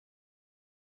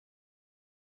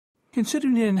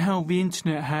Considering then how the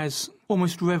internet has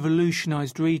almost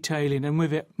revolutionised retailing and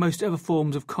with it most other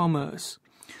forms of commerce,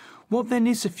 what then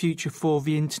is the future for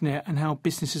the internet and how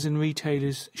businesses and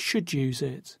retailers should use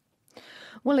it?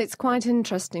 Well, it's quite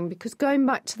interesting because going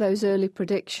back to those early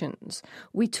predictions,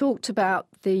 we talked about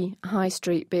the high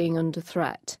street being under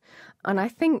threat. And I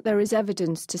think there is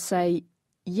evidence to say,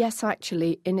 yes,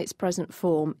 actually, in its present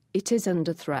form, it is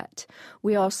under threat.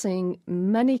 We are seeing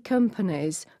many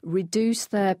companies reduce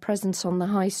their presence on the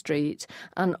high street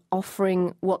and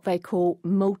offering what they call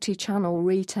multi-channel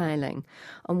retailing.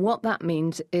 And what that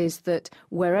means is that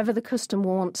wherever the customer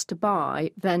wants to buy,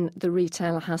 then the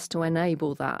retailer has to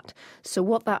enable that. So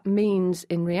what that means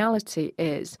in reality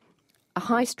is a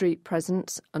high street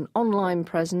presence, an online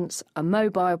presence, a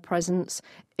mobile presence,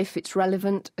 if it's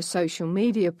relevant, a social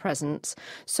media presence,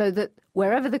 so that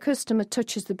wherever the customer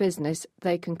touches the business,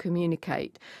 they can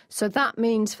communicate. So that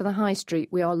means for the high street,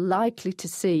 we are likely to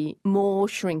see more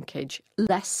shrinkage,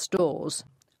 less stores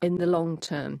in the long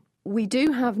term. We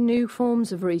do have new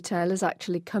forms of retailers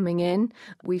actually coming in.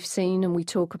 We've seen and we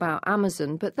talk about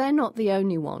Amazon, but they're not the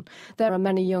only one. There are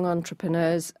many young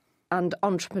entrepreneurs and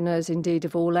entrepreneurs indeed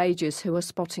of all ages who are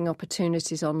spotting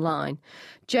opportunities online.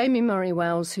 Jamie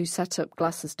Murray-Wells, who set up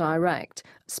Glasses Direct,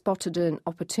 spotted an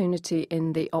opportunity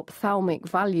in the ophthalmic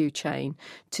value chain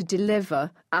to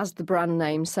deliver, as the brand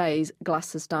name says,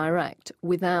 Glasses Direct,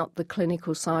 without the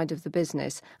clinical side of the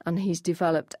business. And he's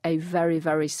developed a very,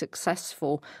 very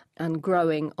successful and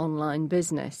growing online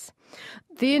business.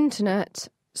 The internet,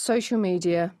 social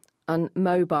media and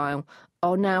mobile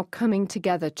are now coming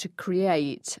together to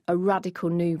create a radical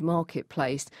new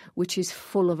marketplace which is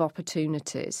full of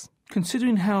opportunities.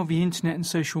 Considering how the internet and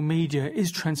social media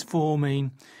is transforming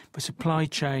the supply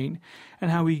chain and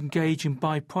how we engage and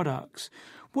buy products,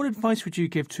 what advice would you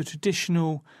give to a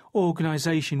traditional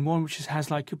organisation, one which has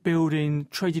like a building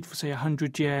traded for, say,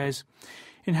 100 years,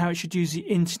 in how it should use the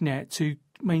internet to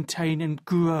maintain and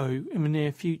grow in the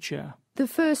near future? The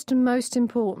first and most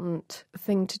important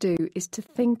thing to do is to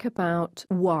think about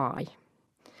why.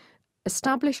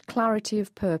 Establish clarity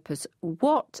of purpose.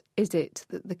 What is it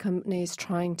that the company is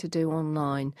trying to do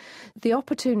online? The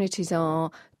opportunities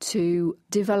are to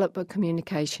develop a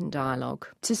communication dialogue,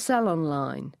 to sell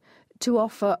online, to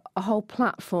offer a whole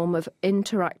platform of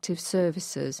interactive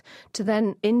services, to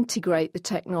then integrate the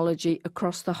technology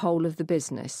across the whole of the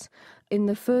business. In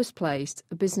the first place,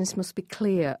 a business must be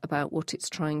clear about what it's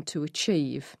trying to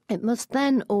achieve. It must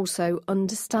then also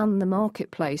understand the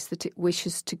marketplace that it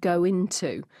wishes to go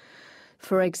into.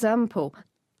 For example,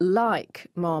 like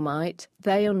Marmite,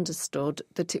 they understood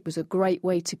that it was a great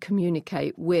way to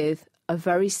communicate with a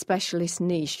very specialist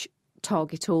niche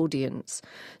target audience.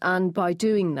 And by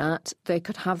doing that, they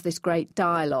could have this great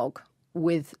dialogue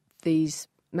with these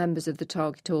members of the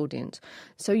target audience.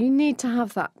 So you need to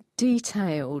have that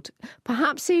detailed,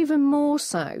 perhaps even more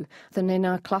so than in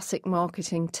our classic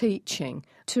marketing teaching,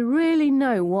 to really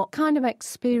know what kind of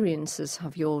experiences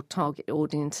have your target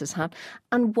audiences had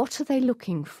and what are they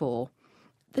looking for.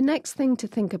 The next thing to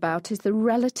think about is the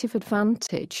relative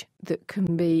advantage that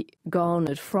can be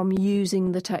garnered from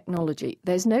using the technology.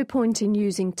 There's no point in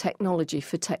using technology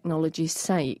for technology's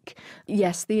sake.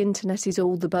 Yes, the internet is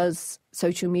all the buzz,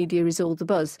 social media is all the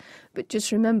buzz, but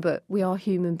just remember, we are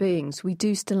human beings. We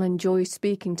do still enjoy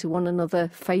speaking to one another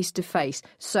face to face.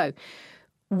 So,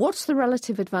 what's the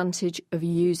relative advantage of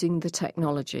using the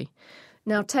technology?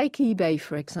 Now, take eBay,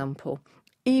 for example.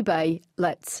 eBay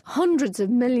lets hundreds of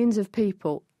millions of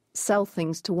people sell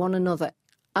things to one another,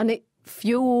 and it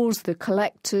fuels the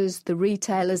collectors, the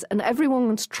retailers, and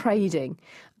everyone's trading.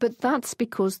 But that's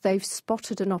because they've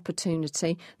spotted an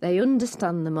opportunity, they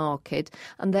understand the market,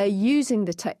 and they're using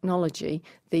the technology,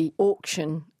 the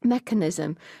auction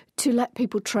mechanism, to let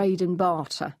people trade and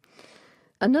barter.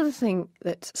 Another thing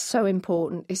that's so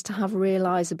important is to have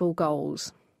realisable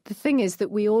goals. The thing is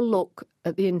that we all look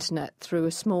at the internet through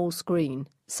a small screen,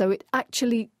 so it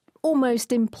actually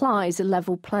almost implies a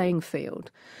level playing field.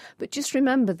 But just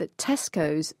remember that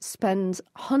Tesco's spends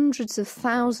hundreds of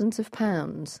thousands of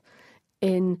pounds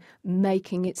in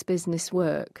making its business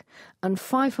work, and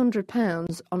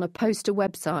 £500 on a poster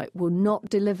website will not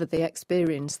deliver the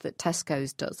experience that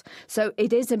Tesco's does. So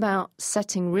it is about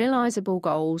setting realisable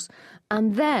goals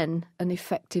and then an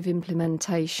effective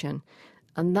implementation.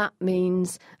 And that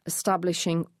means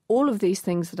establishing all of these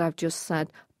things that I've just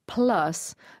said,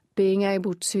 plus being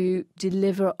able to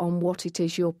deliver on what it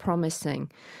is you're promising.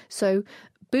 So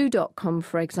Boo.com,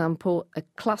 for example, a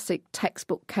classic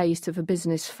textbook case of a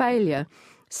business failure,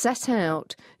 set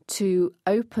out to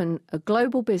open a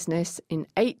global business in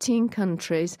 18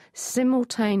 countries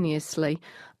simultaneously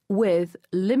with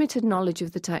limited knowledge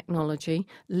of the technology,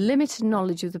 limited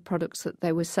knowledge of the products that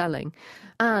they were selling,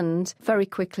 and very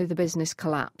quickly the business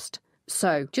collapsed.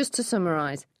 So, just to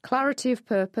summarise, clarity of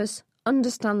purpose,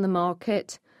 understand the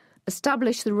market,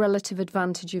 establish the relative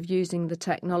advantage of using the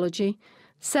technology,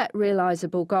 set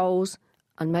realisable goals,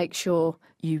 and make sure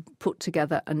you put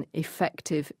together an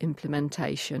effective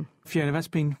implementation. Fiona, that's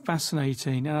been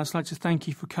fascinating, and I'd like to thank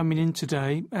you for coming in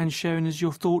today and sharing us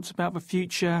your thoughts about the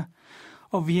future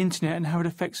of the internet and how it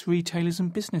affects retailers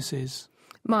and businesses.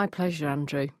 My pleasure,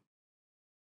 Andrew.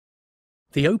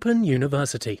 The Open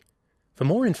University. For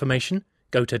more information,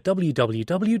 go to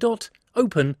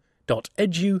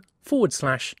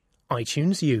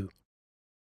www.open.edu/iTunes U.